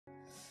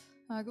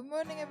Good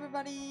morning,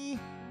 everybody.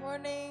 Good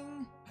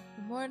morning.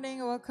 Good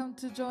morning. Welcome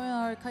to join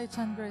our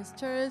Cowichan Grace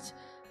Church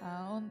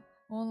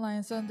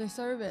online Sunday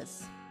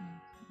service.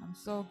 I'm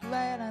so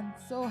glad and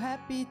so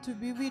happy to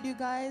be with you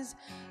guys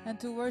and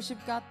to worship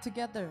God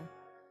together.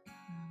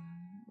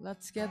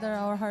 Let's gather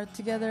our heart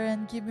together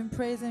and give Him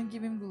praise and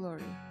give Him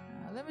glory.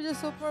 Let me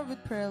just open up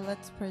with prayer.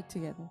 Let's pray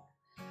together.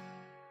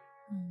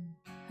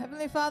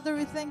 Heavenly Father,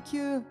 we thank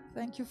you.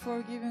 Thank you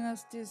for giving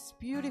us this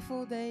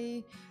beautiful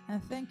day,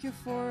 and thank you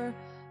for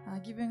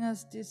giving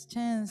us this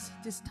chance,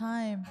 this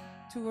time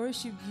to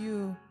worship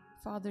you,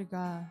 Father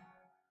God.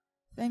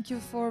 Thank you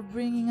for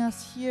bringing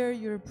us here,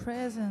 your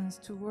presence,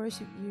 to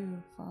worship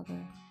you, Father.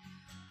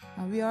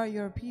 We are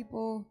your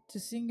people to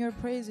sing your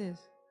praises.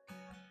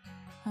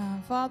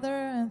 Father,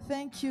 and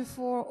thank you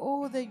for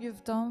all that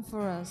you've done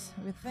for us.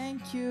 We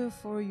thank you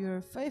for your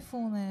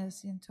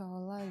faithfulness into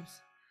our lives.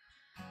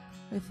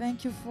 We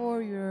thank you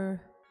for your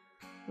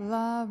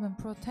love and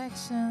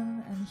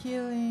protection and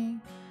healing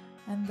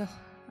and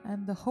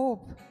the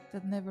hope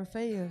that never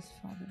fails,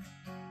 Father.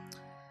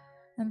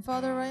 And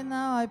Father, right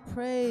now I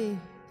pray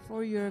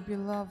for your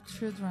beloved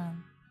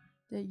children,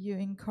 that you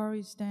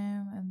encourage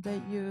them and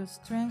that you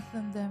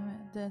strengthen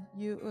them, that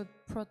you would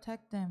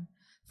protect them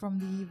from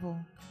the evil.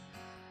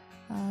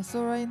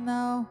 So right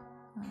now,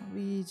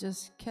 we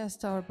just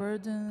cast our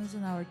burdens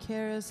and our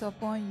cares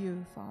upon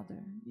you,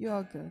 Father. You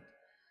are good.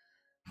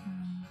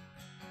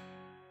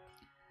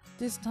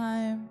 This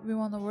time, we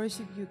want to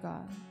worship you,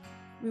 God.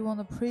 We want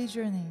to praise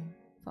your name.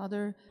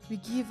 Father, we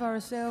give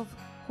ourselves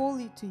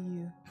wholly to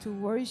you, to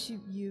worship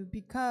you,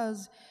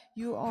 because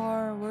you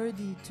are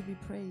worthy to be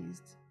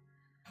praised.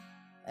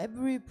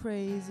 Every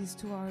praise is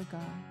to our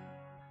God.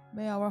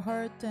 May our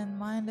heart and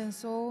mind and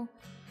soul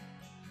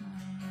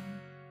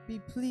be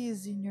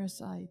pleased in your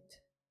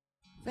sight.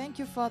 Thank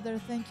you, Father.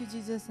 Thank you,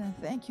 Jesus. And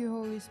thank you,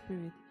 Holy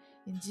Spirit.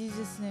 In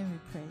Jesus' name we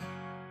pray.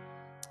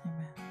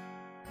 Amen.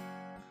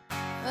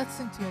 Let's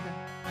sing together.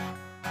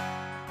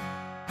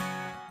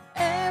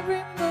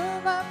 Every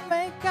move I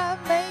make, I'm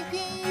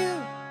making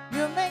you.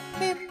 You make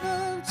me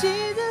move,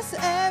 Jesus.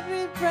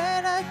 Every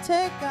breath I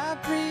take, I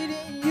breathe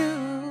in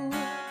you.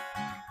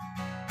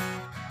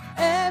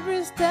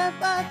 Every step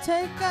I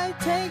take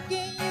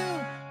in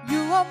you.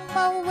 You are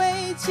my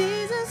way,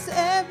 Jesus.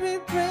 Every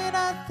breath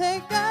I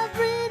take, I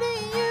breathe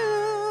in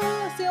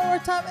you. Sing one more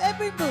time.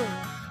 Every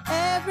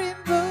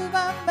move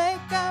I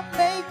make, I'm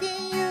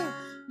making you.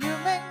 You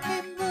make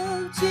me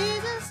move,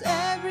 Jesus.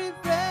 Every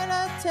breath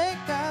I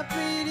take, I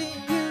breathe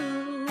in you.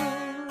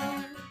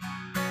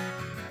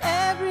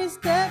 Every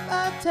step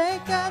I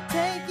take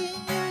in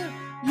you.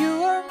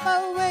 You are my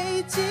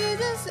way,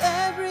 Jesus.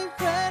 Every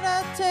breath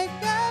I take,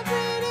 I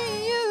breathe in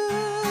you.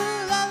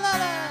 La la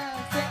la,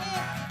 sing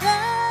it. La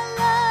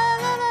la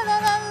la la la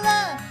la la.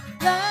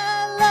 La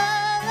la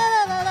la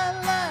la la la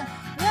la.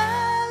 La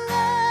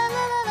la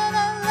la la la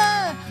la la.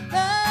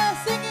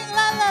 Singing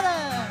la la la.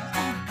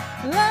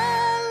 La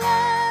la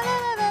la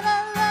la la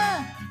la.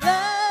 La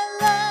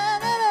la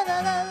la la la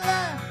la la.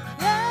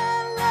 La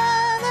la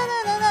la la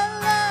la la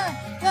la.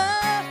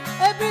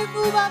 Every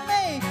move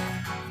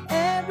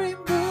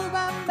I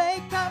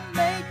make, I'm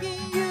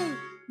making you.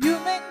 You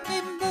make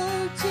me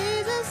move,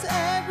 Jesus.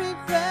 Every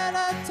breath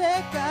I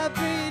take, I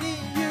breathe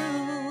in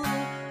you.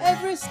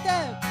 Every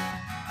step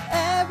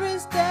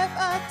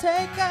I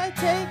take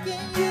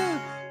in you.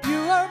 You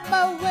are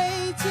my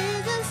way,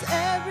 Jesus.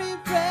 Every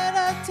breath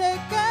I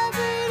take, I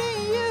breathe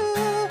in you.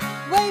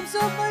 Waves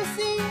of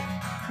mercy,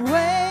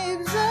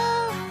 waves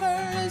of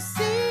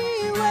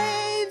mercy,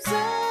 waves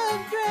of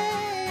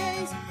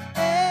grace.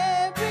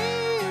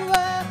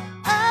 Everywhere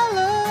I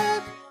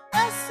look,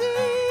 I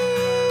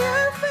see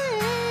your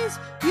face.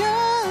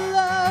 Your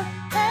love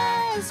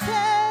has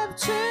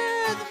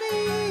captured me.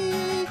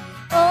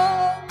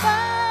 Oh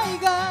my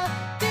God,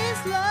 this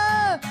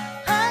love,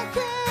 how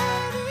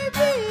can it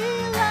be?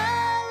 La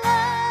la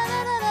la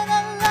la la la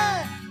la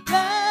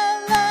la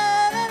la la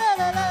la la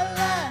la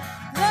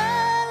la la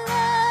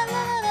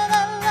la la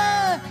la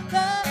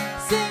la,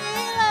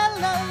 singing la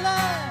la la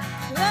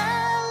la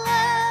la la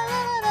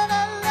la la la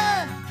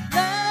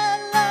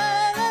la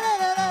la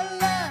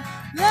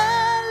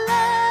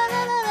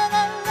la la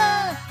la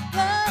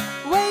la.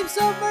 Waves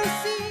of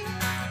mercy,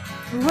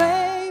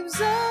 waves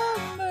of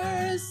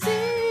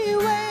mercy,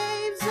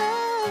 waves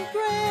of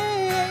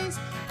grace.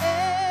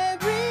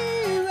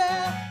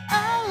 Everywhere I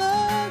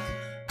look,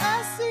 I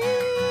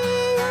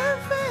see your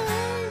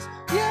face.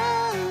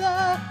 Your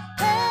love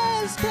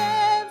has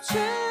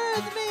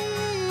captured me.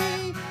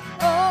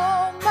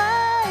 Oh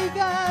my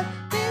God,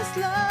 this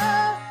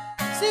love.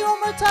 Sing one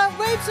more time.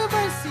 Waves of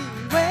mercy,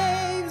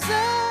 waves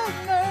of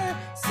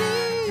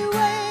mercy,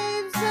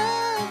 waves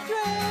of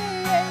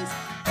grace.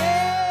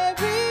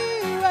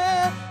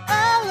 Everywhere I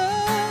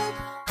look,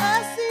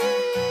 I see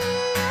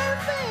your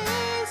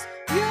face.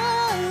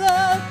 Your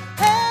love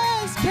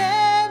has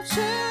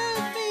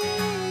captured me.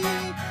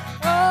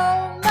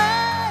 Oh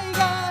my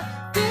God,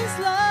 this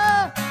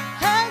love,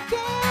 how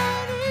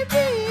can it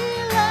be?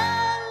 La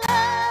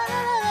la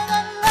la la la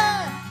la la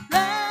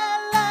la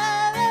la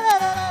la la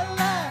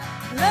la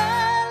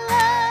la.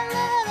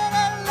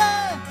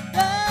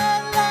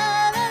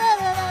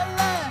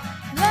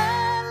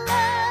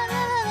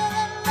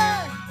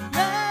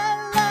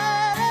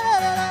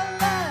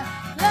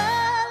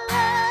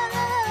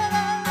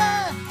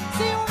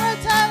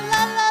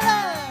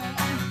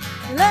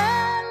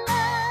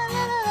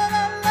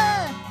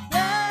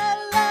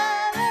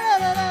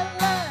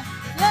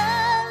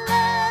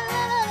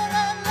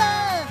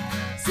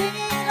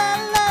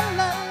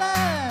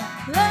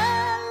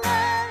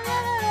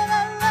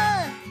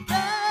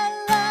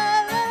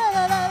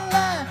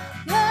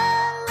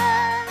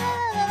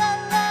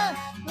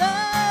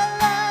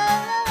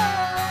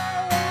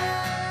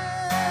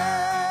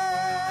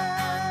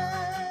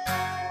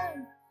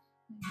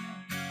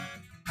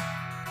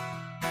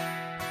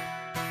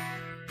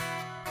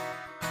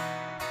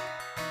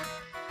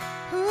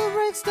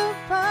 breaks the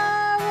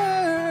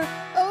power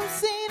of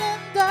sin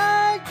and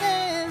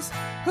darkness,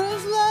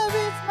 whose love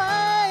is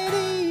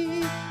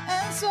mighty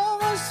and so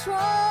much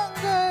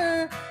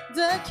stronger.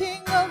 The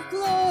King of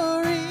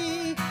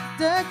glory,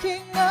 the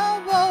King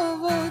of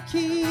all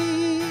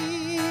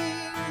kings,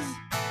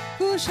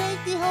 who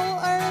shake the whole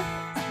earth,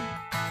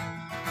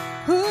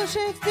 who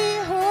shakes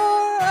the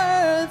whole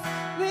earth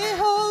with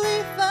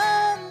holy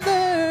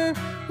thunder,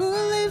 who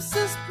lifts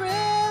us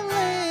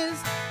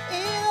breathless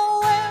in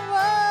awe and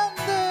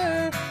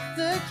wonder.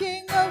 The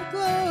King of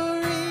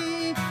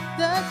glory,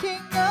 the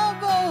King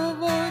of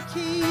all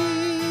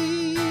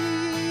kings.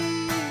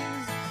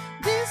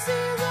 This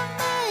is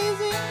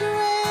amazing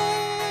grace.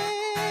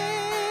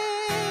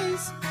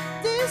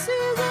 This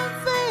is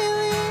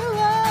unfailing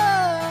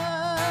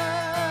love.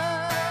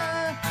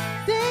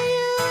 That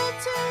you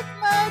take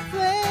my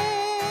place.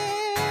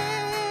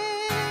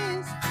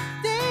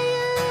 That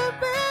you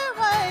bear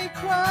my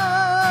cross.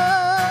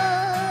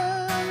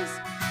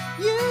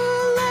 You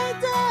lay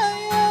down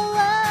your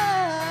life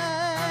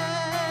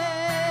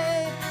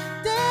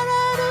that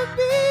I would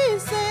be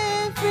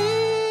set free.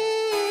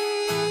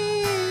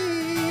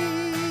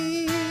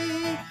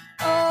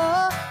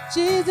 Oh,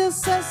 Jesus,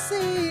 I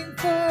sing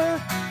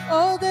for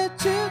all that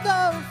you've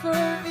done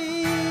for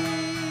me.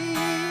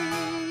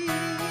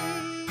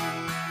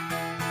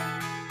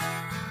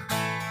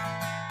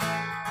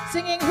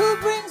 Singing, who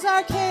brings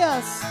our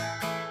chaos?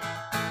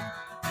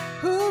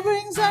 Who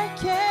brings our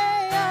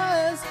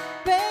chaos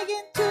back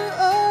into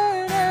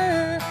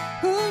order?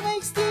 Who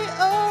makes the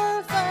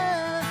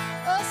orphan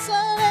a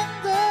son and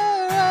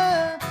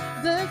daughter?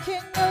 The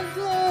King of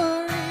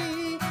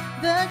glory,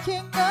 the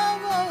King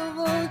of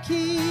all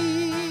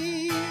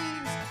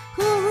kings,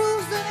 who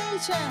rules the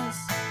nations,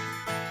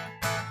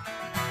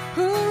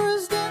 who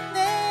rules the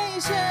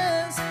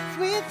nations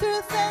with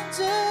truth and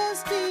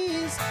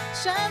justice,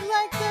 shine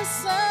like the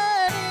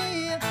sun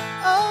in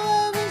all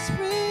of his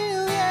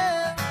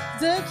brilliance.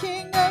 The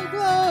King of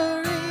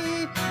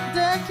glory,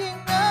 the King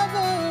of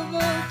all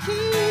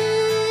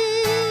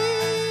kings.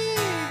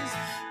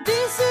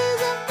 This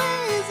is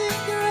amazing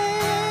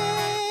grace.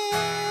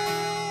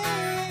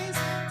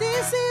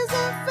 This is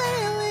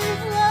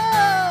unfailing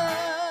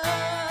love.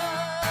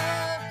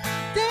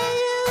 That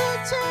you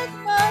take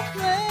my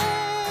place.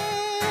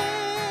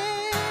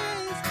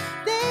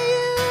 That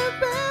you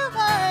bear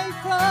my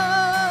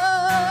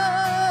cross.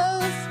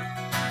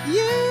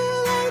 You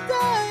lay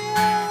down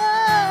your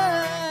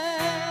life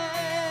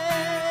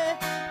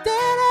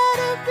that I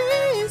would be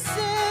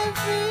set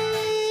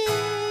free.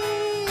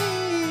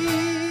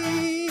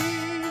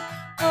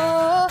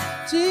 Oh,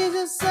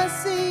 Jesus, I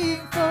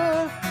sing for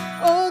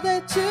all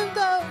that you've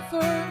done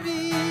for me.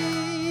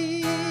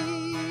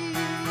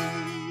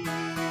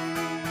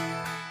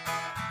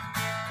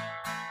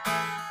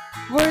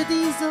 Worthy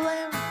is the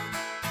Lamb,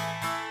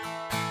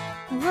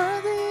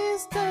 worthy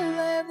is the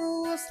Lamb who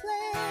was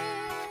slain.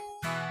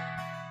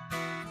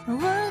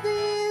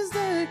 Worthy is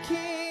the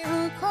King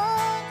who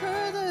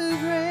conquered the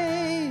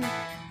grave.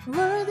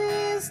 Worthy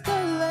is the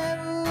Lamb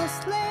who was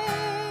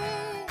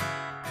slain.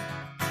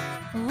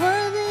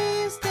 Worthy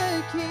is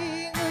the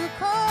King who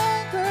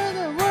conquered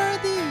the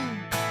worthy.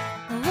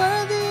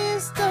 Worthy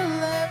is the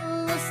Lamb who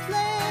was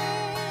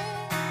slain.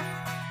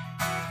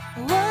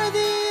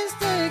 Worthy is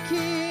the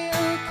King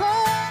who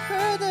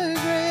conquered the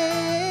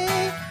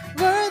grave.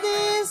 Worthy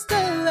is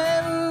the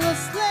Lamb who was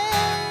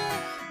slain.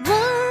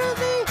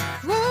 Worthy,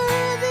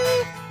 worthy,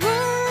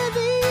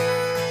 worthy.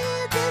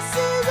 This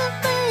is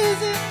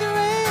amazing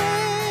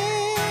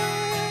grace.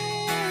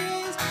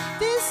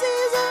 This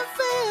is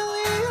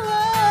unfailing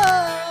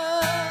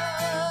love.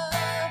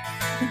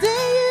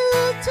 That you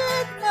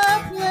take my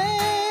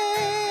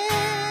place.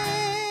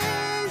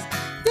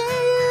 That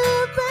you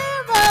bear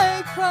my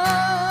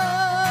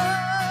cross.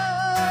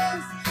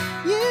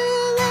 You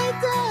lay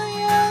down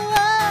your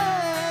life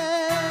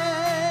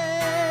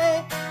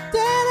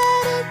that I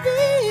would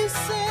be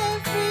set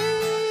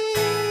free.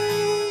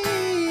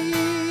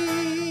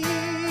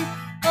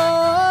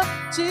 Oh,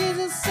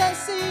 Jesus, I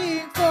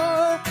sing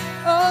for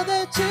all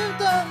that you've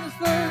done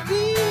for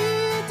me.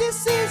 This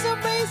is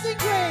amazing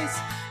grace.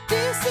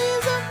 This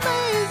is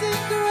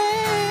amazing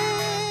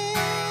grace.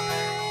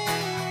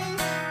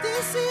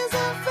 This is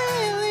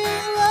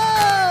unfailing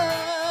love.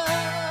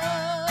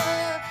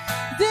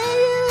 That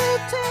you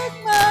take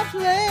my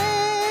place.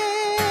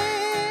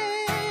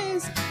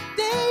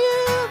 That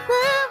you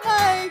bear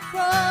my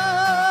cross.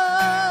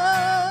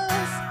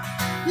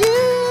 You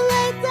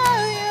lay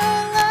down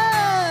your life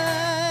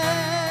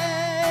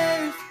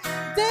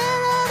that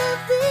I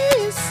would be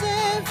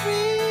set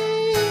free.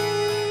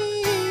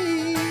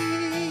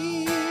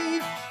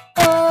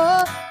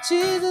 Oh,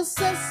 Jesus,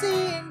 I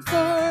sing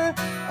for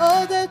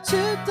all that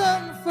you've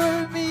done for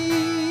me.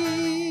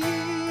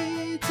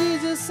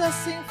 Jesus, I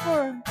sing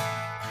for.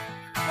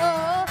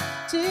 Oh,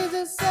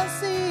 Jesus, I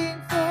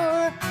sing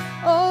for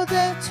all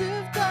that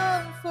you've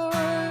done for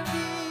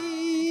me.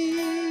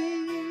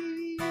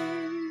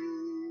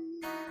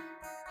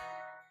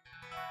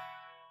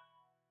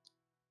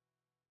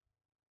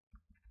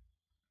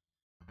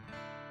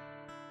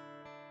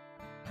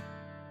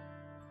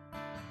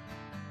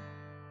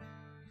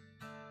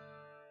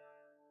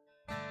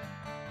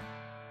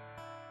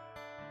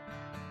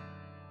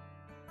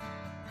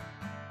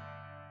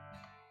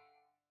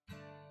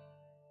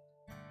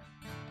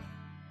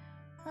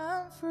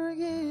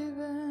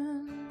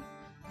 forgiven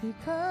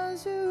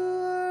because you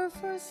were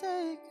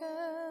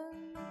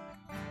forsaken.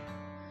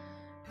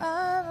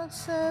 I'm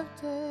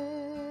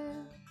accepted,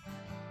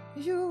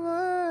 you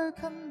were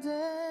condemned.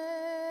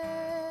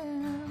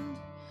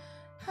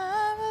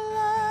 I'm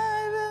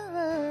alive and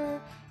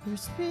where your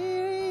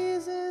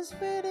spirit is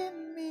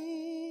within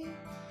me,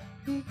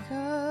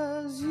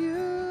 because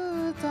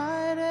you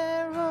died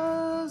and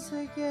rose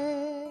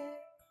again.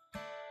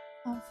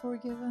 I'm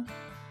forgiven.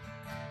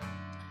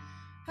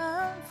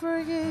 I'm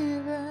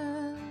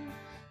forgiven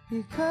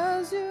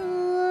because you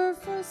were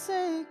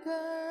forsaken.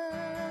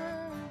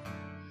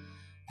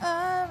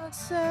 I'm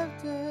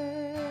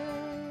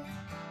accepted,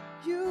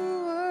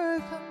 you were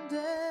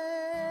condemned.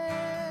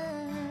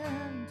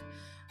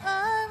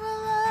 I'm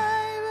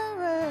alive and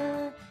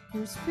where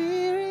your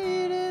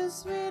spirit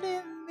is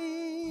within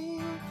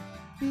me,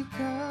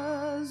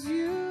 because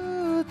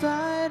you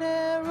died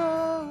and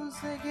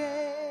rose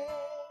again.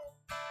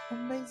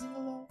 Amazing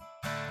love.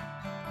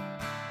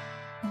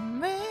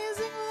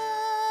 Amazing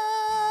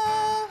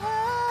love,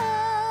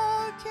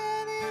 how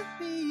can it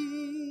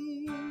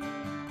be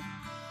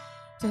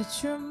that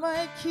you're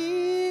my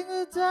King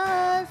who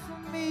died for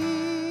me?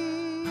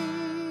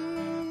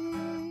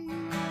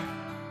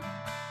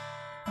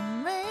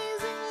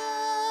 Amazing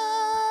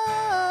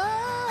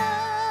love, I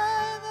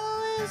know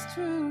it's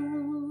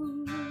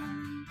true.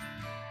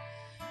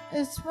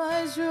 It's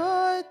my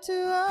joy to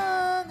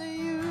honor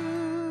you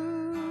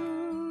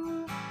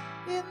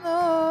in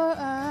all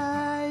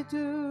I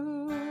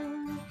do.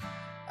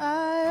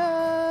 I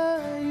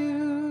honor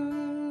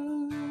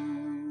you.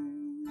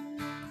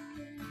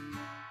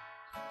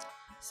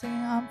 Saying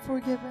I'm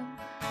forgiven.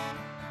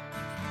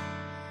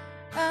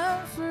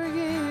 I'm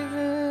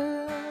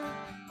forgiven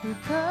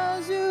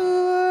because you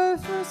were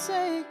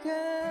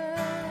forsaken.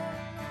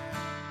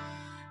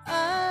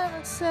 I'm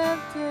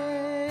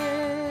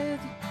accepted,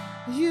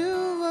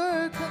 you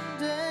were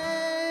condemned.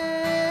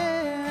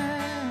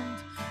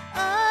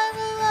 I'm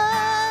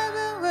alive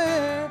and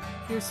where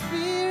your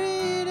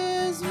spirit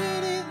is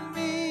within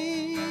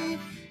me,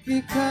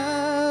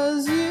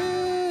 because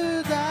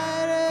you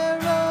died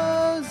and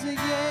rose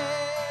again.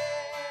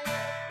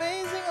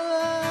 Amazing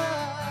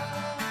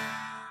love,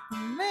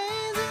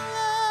 amazing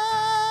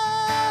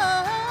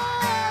love,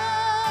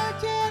 how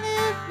can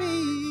it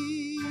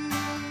be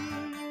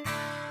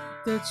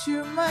that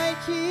you're my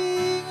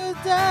King who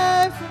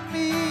died for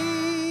me?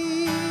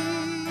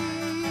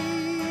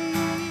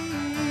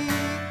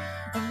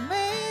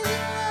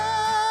 Amazing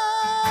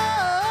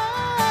love,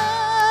 I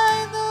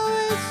know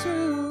it's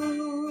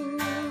true.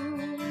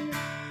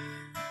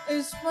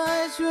 It's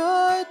my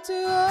joy to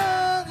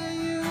honor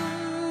you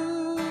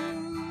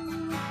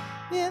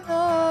in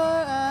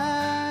all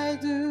I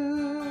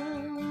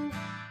do.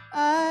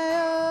 I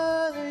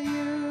honor you.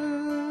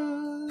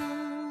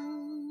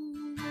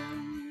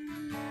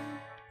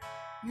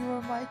 You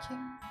are my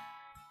King.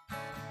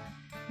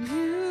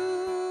 You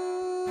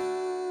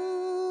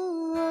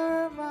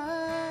are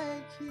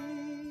my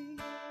King.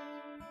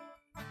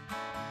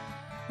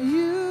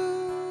 You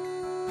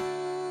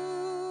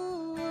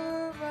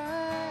are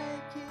my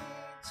King.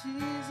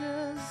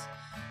 Jesus,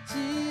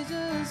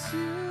 Jesus,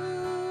 you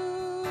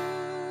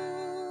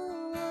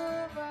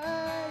are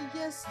my,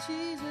 yes,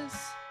 Jesus,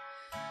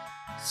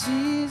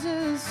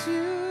 Jesus,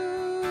 you